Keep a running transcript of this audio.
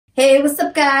Hey, what's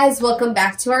up guys? Welcome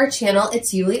back to our channel.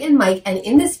 It's Yuli and Mike, and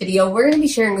in this video, we're going to be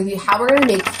sharing with you how we're going to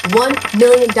make $1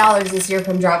 million this year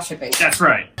from dropshipping. That's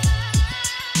right.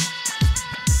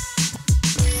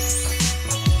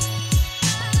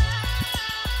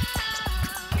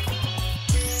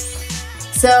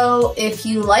 So if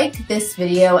you like this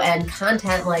video and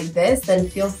content like this, then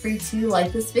feel free to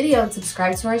like this video and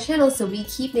subscribe to our channel so we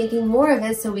keep making more of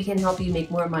it so we can help you make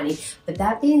more money. With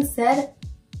that being said,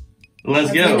 let's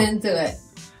go. Get into it.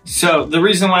 So the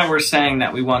reason why we're saying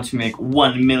that we want to make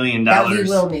 $1 million. That we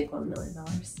will make $1 million.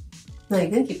 No, you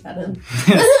can keep that in.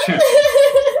 That's true.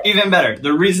 Even better.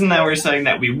 The reason that we're saying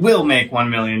that we will make $1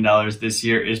 million this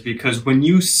year is because when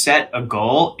you set a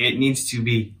goal, it needs to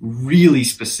be really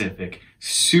specific,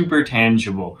 super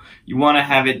tangible. You want to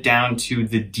have it down to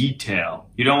the detail.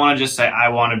 You don't want to just say, I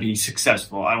want to be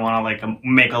successful. I want to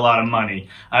make a lot of money.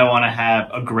 I want to have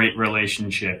a great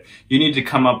relationship. You need to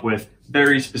come up with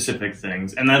very specific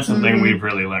things. And that's something we've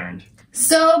really learned.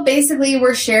 So basically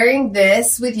we're sharing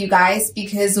this with you guys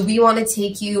because we want to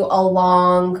take you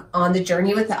along on the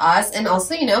journey with us and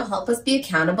also, help us be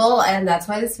accountable. And that's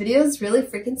why this video is really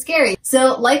freaking scary.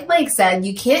 So like Mike said,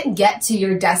 you can't get to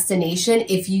your destination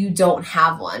if you don't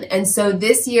have one. And so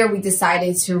this year we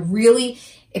decided to really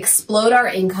explode our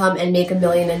income and make $1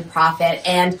 million in profit.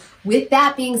 And with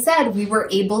that being said, we were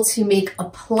able to make a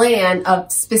plan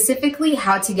of specifically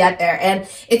how to get there. And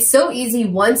it's so easy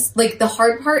once, the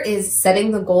hard part is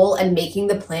setting the goal and making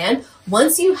the plan.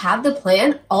 Once you have the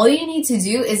plan, all you need to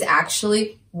do is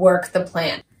actually work the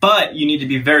plan. But you need to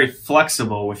be very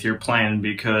flexible with your plan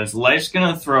because life's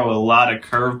going to throw a lot of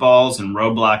curveballs and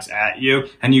roadblocks at you,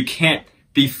 and you can't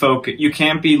be focused. You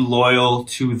can't be loyal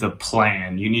to the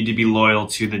plan. You need to be loyal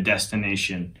to the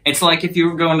destination. It's like if you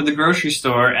were going to the grocery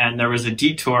store and there was a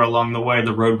detour along the way,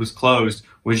 the road was closed.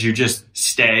 Would you just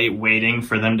stay waiting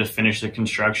for them to finish the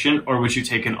construction, or would you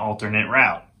take an alternate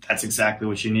route? That's exactly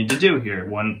what you need to do here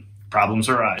when problems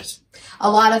arise. A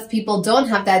lot of people don't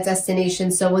have that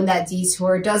destination, so when that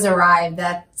detour does arrive,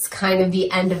 that's kind of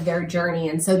the end of their journey.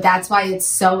 And so that's why it's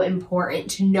so important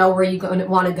to know where you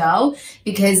want to go,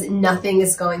 because nothing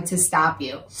is going to stop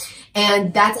you.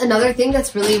 And that's another thing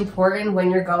that's really important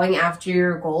when you're going after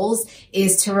your goals,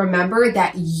 is to remember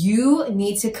that you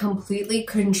need to completely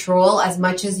control as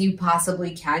much as you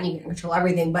possibly can. You can control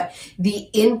everything, but the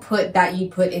input that you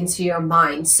put into your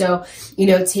mind. So,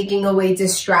 taking away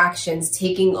distractions,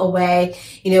 taking away,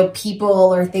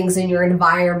 people or things in your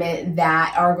environment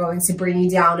that are going to bring you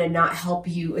down and not help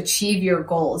you achieve your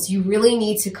goals. You really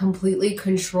need to completely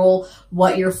control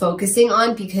what you're focusing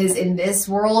on, because in this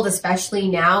world, especially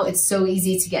now, it's so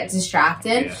easy to get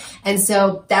distracted. Yeah. And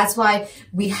so that's why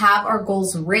we have our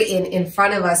goals written in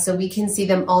front of us so we can see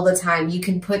them all the time. You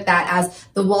can put that as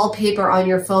the wallpaper on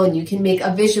your phone. You can make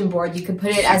a vision board. You can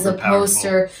put it as a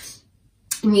poster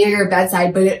near your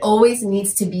bedside, but it always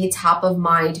needs to be top of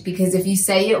mind, because if you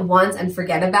say it once and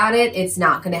forget about it, it's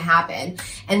not going to happen.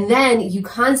 And then you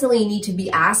constantly need to be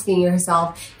asking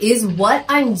yourself, is what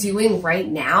I'm doing right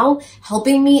now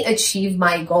helping me achieve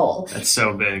my goal? That's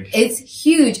so big. It's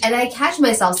huge. And I catch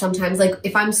myself sometimes,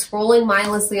 if I'm scrolling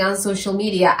mindlessly on social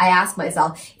media, I ask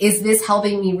myself, is this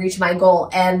helping me reach my goal?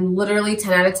 And literally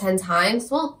 10 out of 10 times,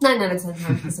 well, 9 out of 10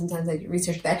 times, because sometimes I do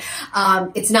research that,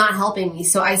 it's not helping me.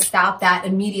 So I stop that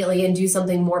immediately and do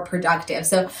something more productive.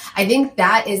 So I think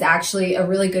that is actually a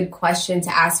really good question to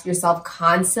ask yourself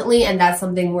constantly. And that's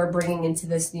something we're bringing into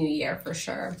this new year for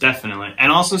sure. Definitely.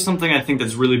 And also something I think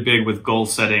that's really big with goal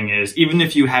setting is, even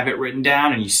if you have it written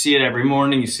down and you see it every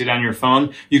morning, you see it on your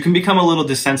phone, you can become a little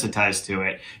desensitized to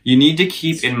it. You need to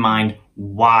keep in mind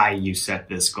why you set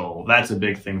this goal. That's a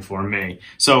big thing for me.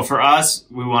 So for us,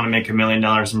 we want to make $1 million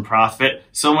in profit.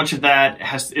 So much of that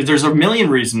there's a million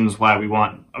reasons why we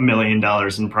want $1 million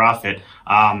in profit.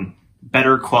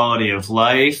 Better quality of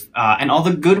life, and all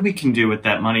the good we can do with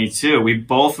that money too. We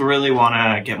both really want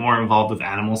to get more involved with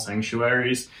animal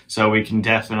sanctuaries, so we can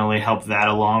definitely help that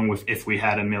along with if we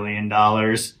had $1 million.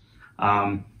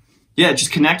 Yeah,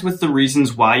 just connect with the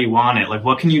reasons why you want it. Like,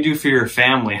 what can you do for your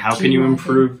family? How can you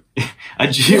improve a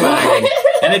G-Wagon?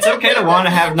 And it's okay to want to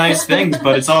have nice things,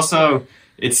 but it's also,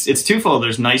 it's twofold.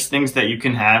 There's nice things that you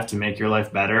can have to make your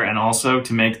life better, and also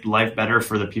to make life better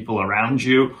for the people around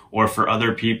you, or for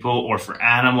other people, or for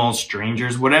animals,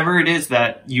 strangers, whatever it is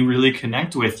that you really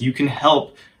connect with. You can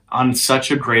help on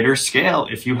such a greater scale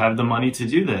if you have the money to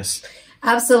do this.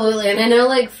 Absolutely. And I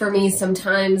know, for me,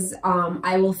 sometimes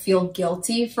I will feel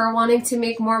guilty for wanting to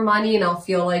make more money, and I'll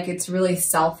feel like it's really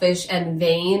selfish and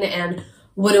vain, and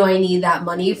what do I need that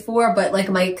money for? But like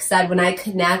Mike said, when I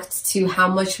connect to how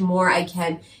much more I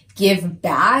can give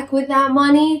back with that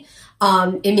money,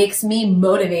 it makes me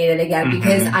motivated again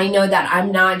because I know that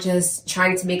I'm not just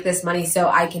trying to make this money so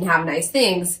I can have nice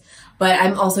things, but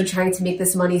I'm also trying to make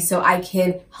this money so I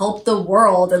can help the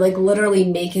world and like literally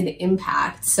make an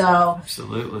impact. So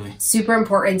absolutely super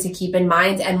important to keep in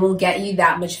mind, and will get you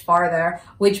that much farther,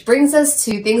 which brings us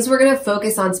to things we're going to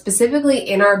focus on specifically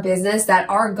in our business that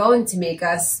are going to make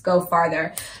us go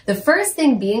farther. The first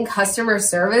thing being customer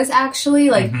service. Actually,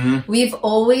 like we've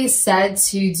always said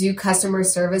to do customer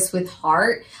service with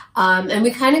heart. And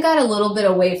we kind of got a little bit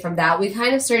away from that. We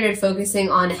kind of started focusing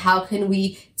on how can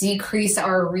we decrease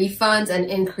our refunds and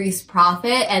increase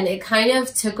profit. And it kind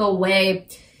of took away,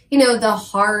 you know, the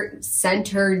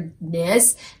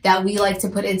heart-centeredness that we like to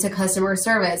put into customer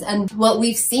service. And what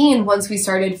we've seen once we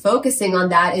started focusing on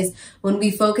that is when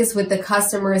we focus with the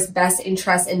customer's best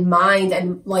interest in mind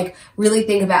and like really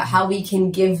think about how we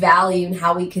can give value and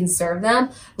how we can serve them,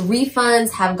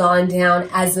 refunds have gone down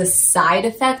as a side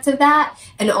effect of that.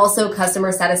 And also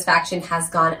customer satisfaction has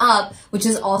gone up, which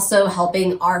is also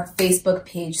helping our Facebook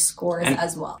page scores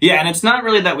as well. Yeah, and it's not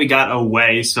really that we got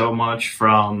away so much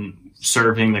from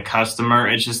serving the customer.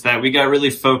 It's just that we got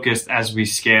really focused as we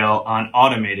scale on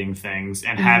automating things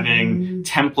and having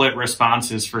template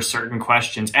responses for certain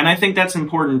questions. And I think that's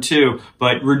important too,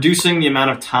 but reducing the amount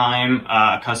of time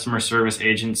a customer service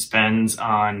agent spends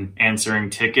on answering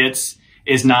tickets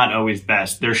is not always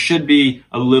best. There should be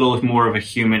a little more of a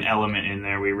human element in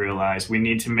there, we realize. We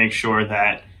need to make sure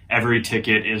that every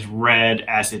ticket is read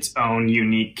as its own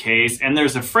unique case. And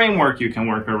there's a framework you can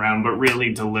work around, but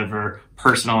really deliver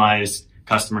personalized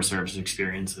customer service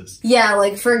experiences. Yeah,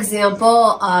 like for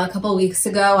example, a couple weeks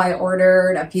ago, I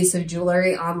ordered a piece of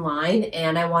jewelry online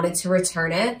and I wanted to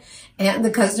return it. And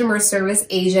the customer service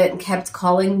agent kept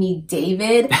calling me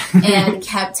David and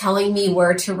kept telling me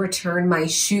where to return my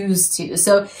shoes to.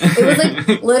 So it was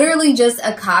like literally just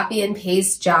a copy and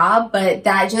paste job, but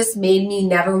that just made me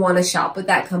never want to shop with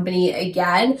that company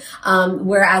again.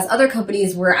 Whereas other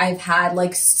companies where I've had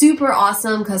like super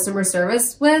awesome customer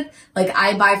service with, like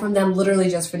I buy from them literally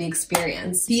just for the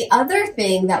experience. The other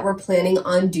thing that we're planning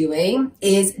on doing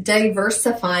is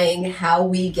diversifying how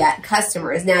we get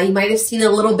customers. Now you might have seen a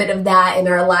little bit of that in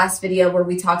our last video where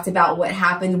we talked about what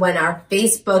happened when our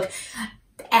Facebook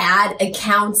ad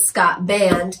accounts got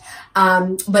banned.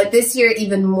 But this year,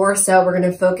 even more so, we're going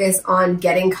to focus on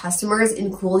getting customers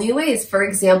in cool new ways. For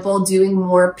example, doing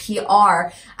more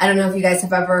PR. I don't know if you guys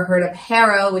have ever heard of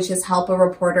HARO, which is Help a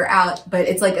Reporter Out, but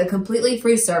it's like a completely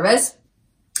free service.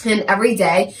 And every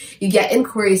day you get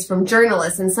inquiries from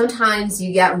journalists, and sometimes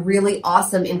you get really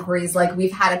awesome inquiries. Like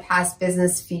we've had a past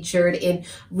business featured in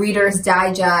Reader's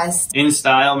Digest, In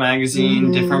Style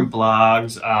magazine, different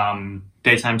blogs,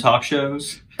 daytime talk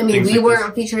shows. I mean, we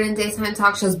weren't featured in daytime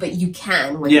talk shows, but you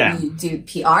can when you do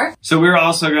PR. So we're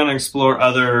also going to explore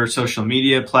other social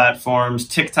media platforms.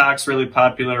 TikTok's really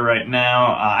popular right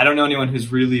now. I don't know anyone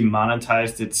who's really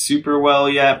monetized it super well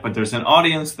yet, but there's an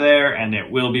audience there and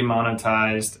it will be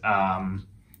monetized.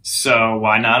 So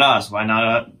why not us? Why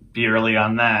not be early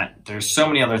on that? There's so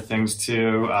many other things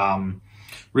too.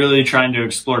 Really trying to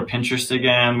explore Pinterest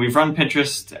again. We've run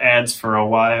Pinterest ads for a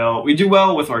while. We do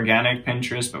well with organic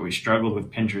Pinterest, but we struggled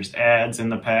with Pinterest ads in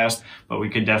the past, but we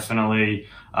could definitely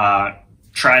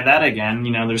try that again.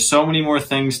 You know, there's so many more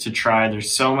things to try. There's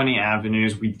so many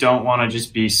avenues. We don't want to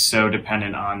just be so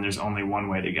dependent on there's only one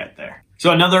way to get there.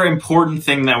 So another important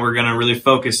thing that we're going to really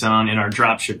focus on in our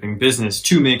dropshipping business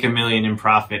to make $1 million in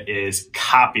profit is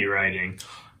copywriting.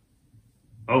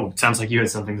 Oh, sounds like you had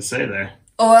something to say there.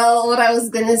 Well, what I was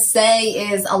going to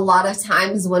say is a lot of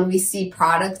times when we see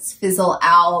products fizzle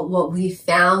out, what we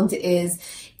found is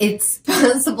it's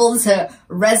possible to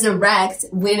resurrect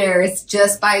winners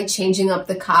just by changing up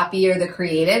the copy or the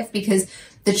creative, because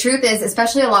the truth is,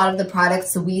 especially a lot of the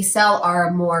products we sell are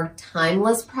more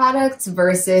timeless products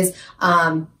versus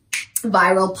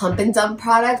viral pump and dump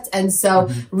product. And so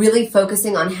really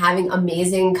focusing on having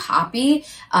amazing copy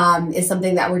is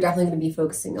something that we're definitely going to be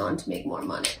focusing on to make more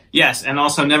money. Yes, and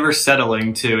also never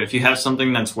settling too. If you have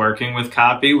something that's working with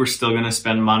copy, we're still going to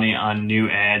spend money on new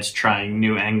ads, trying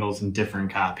new angles and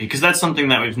different copy. Because that's something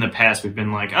that in the past we've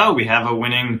been like, oh, we have a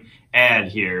winning ad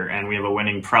here and we have a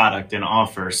winning product and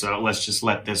offer, so let's just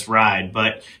let this ride.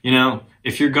 But, you know,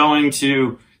 if you're going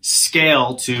to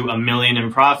scale to $1 million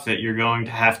in profit, you're going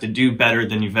to have to do better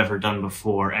than you've ever done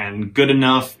before. And good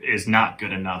enough is not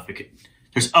good enough.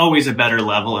 There's always a better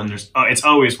level, and it's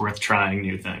always worth trying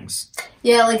new things.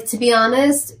 Yeah, like to be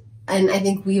honest, and I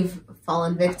think we've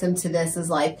fallen victim to this, is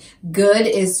like good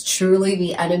is truly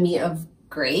the enemy of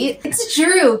great. It's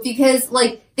true, because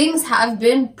like things have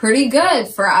been pretty good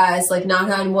for us, like knock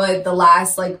on wood, the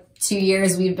last like 2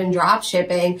 years we've been drop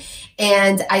shipping.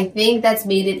 And I think that's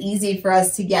made it easy for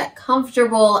us to get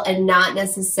comfortable and not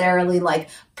necessarily like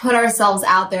put ourselves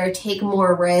out there, take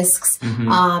more risks,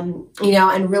 you know,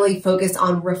 and really focus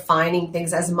on refining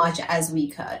things as much as we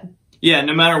could. Yeah,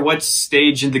 no matter what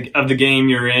stage of the game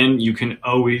you're in, you can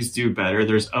always do better.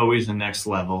 There's always the next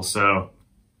level. So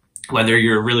whether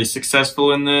you're really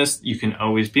successful in this, you can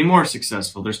always be more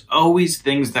successful. There's always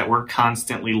things that we're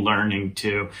constantly learning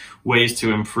to, ways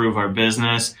to improve our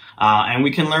business. And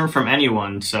we can learn from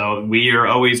anyone. So we are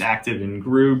always active in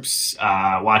groups,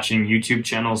 watching YouTube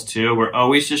channels too. We're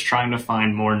always just trying to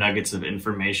find more nuggets of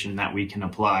information that we can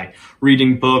apply.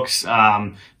 Reading books,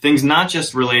 things not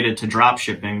just related to drop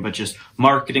shipping, but just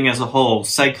marketing as a whole,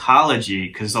 psychology,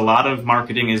 because a lot of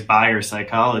marketing is buyer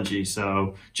psychology.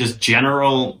 So just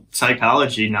general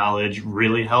psychology knowledge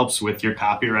really helps with your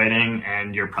copywriting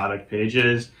and your product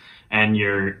pages and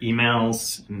your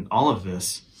emails and all of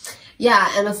this. Yeah,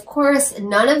 and of course,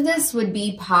 none of this would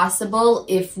be possible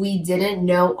if we didn't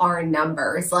know our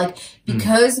numbers. Like,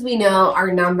 because we know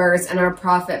our numbers and our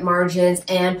profit margins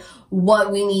and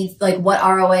what we need, like what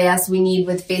ROAS we need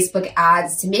with Facebook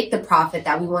ads to make the profit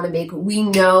that we want to make, we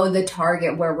know the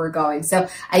target where we're going. So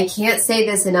I can't say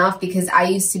this enough because I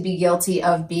used to be guilty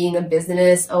of being a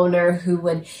business owner who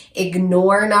would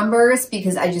ignore numbers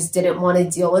because I just didn't want to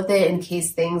deal with it in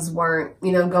case things weren't,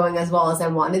 you know, going as well as I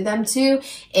wanted them to.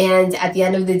 And at the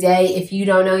end of the day, if you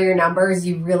don't know your numbers,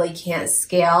 you really can't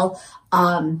scale,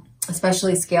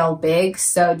 especially scale big.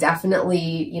 So definitely,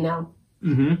 you know,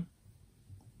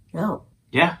 no.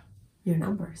 Yeah. Your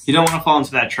numbers. You don't want to fall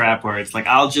into that trap where it's like,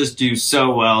 I'll just do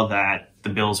so well that the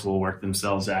bills will work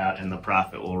themselves out and the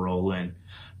profit will roll in.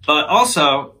 But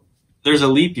also, there's a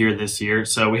leap year this year,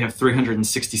 so we have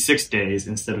 366 days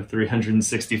instead of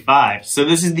 365. So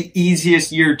this is the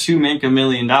easiest year to make $1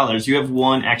 million. You have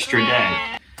one extra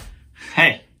day.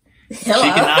 Hey, Hello.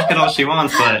 She can knock it all she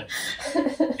wants, but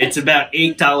it's about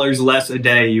 $8 less a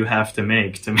day you have to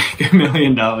make $1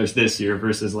 million this year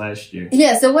versus last year.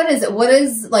 Yeah, so what is it? What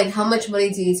is, like, how much money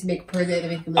do you need to make per day to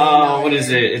make $1 million? What is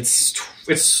it?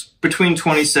 It's between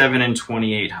 $2,700 and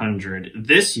 $2,800.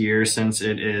 This year, since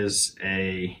it is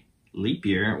a leap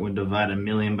year, it would divide $1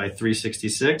 million by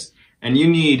 366, and you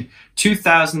need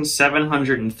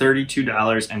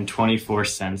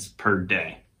 $2,732.24 per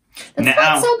day. That's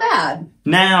not so bad.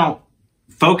 Now,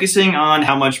 focusing on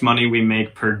how much money we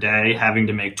make per day, having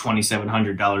to make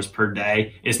 $2,700 per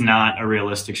day is not a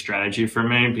realistic strategy for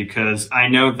me because I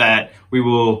know that we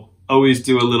will always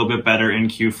do a little bit better in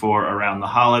Q4 around the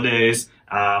holidays.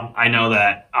 I know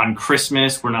that on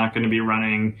Christmas, we're not going to be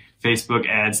running Facebook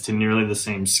ads to nearly the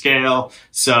same scale.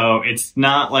 So it's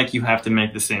not like you have to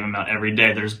make the same amount every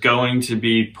day. There's going to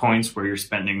be points where you're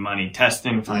spending money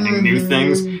testing, finding new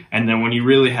things. And then when you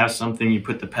really have something, you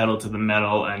put the pedal to the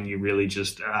metal and you really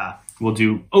just will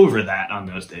do over that on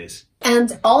those days.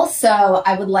 And also,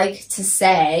 I would like to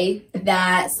say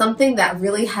that something that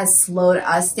really has slowed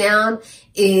us down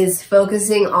is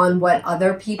focusing on what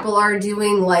other people are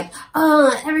doing. Like,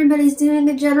 oh, everybody's doing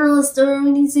a general store.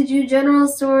 We need to do general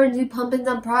store and do pump and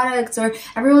dump products, or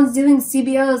everyone's doing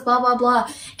CBOs, blah, blah, blah.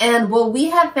 And what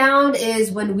we have found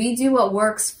is when we do what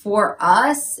works for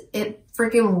us, it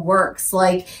freaking works.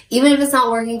 Like, even if it's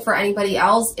not working for anybody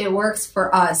else, it works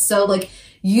for us. So, like,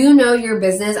 you know your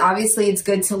business. Obviously, it's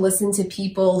good to listen to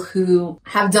people who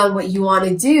have done what you want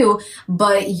to do,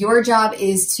 but your job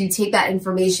is to take that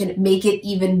information, make it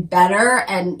even better,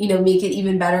 and, you know, make it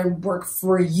even better and work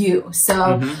for you.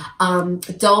 So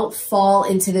don't fall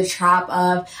into the trap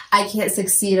of, I can't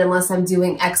succeed unless I'm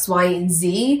doing X, Y, and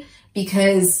Z,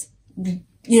 because,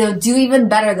 you know, do even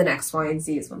better than X, Y, and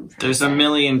Z is what I'm trying to say. There's a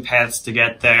million paths to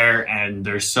get there, and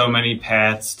there's so many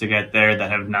paths to get there that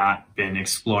have not been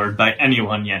explored by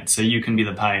anyone yet, so you can be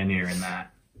the pioneer in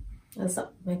that. As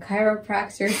my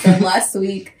chiropractor said last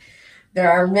week,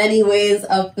 there are many ways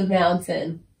up the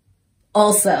mountain.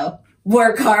 Also,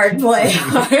 work hard, play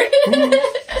hard.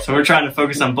 So we're trying to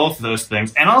focus on both of those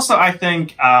things. And also, I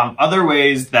think other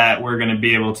ways that we're going to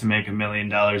be able to make $1 million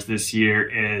this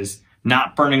year is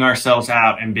not burning ourselves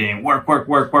out and being work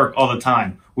all the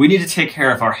time. We need to take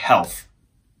care of our health.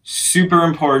 Super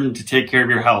important to take care of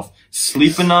your health.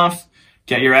 Sleep enough,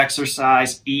 get your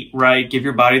exercise, eat right, give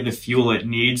your body the fuel it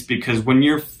needs, because when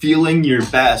you're feeling your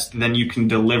best, then you can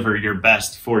deliver your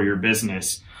best for your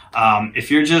business.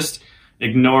 If you're just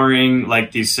ignoring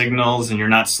like these signals and you're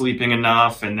not sleeping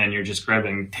enough and then you're just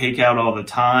grabbing takeout all the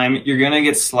time, you're going to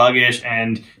get sluggish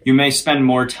and you may spend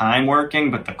more time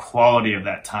working, but the quality of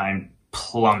that time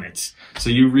plummets. So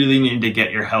you really need to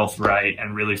get your health right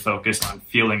and really focus on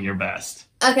feeling your best.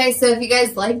 Okay, so if you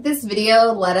guys like this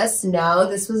video, let us know.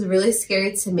 This was really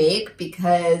scary to make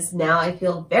because now I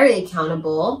feel very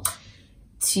accountable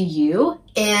to you.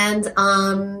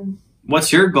 And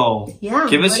what's your goal? Yeah.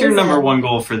 Give us your number one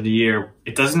goal for the year.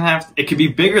 It doesn't have, it could be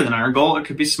bigger than our goal. It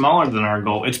could be smaller than our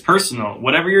goal. It's personal.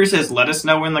 Whatever yours is, let us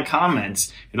know in the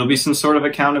comments. It'll be some sort of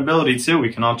accountability too.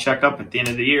 We can all check up at the end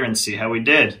of the year and see how we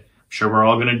did. I'm sure we're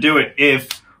all going to do it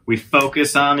if we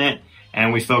focus on it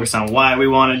and we focus on why we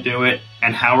want to do it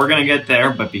and how we're going to get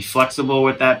there, but be flexible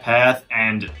with that path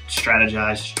and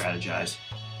strategize.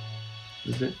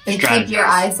 And keep your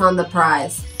eyes on the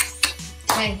prize.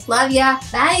 Okay, love ya.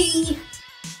 Bye.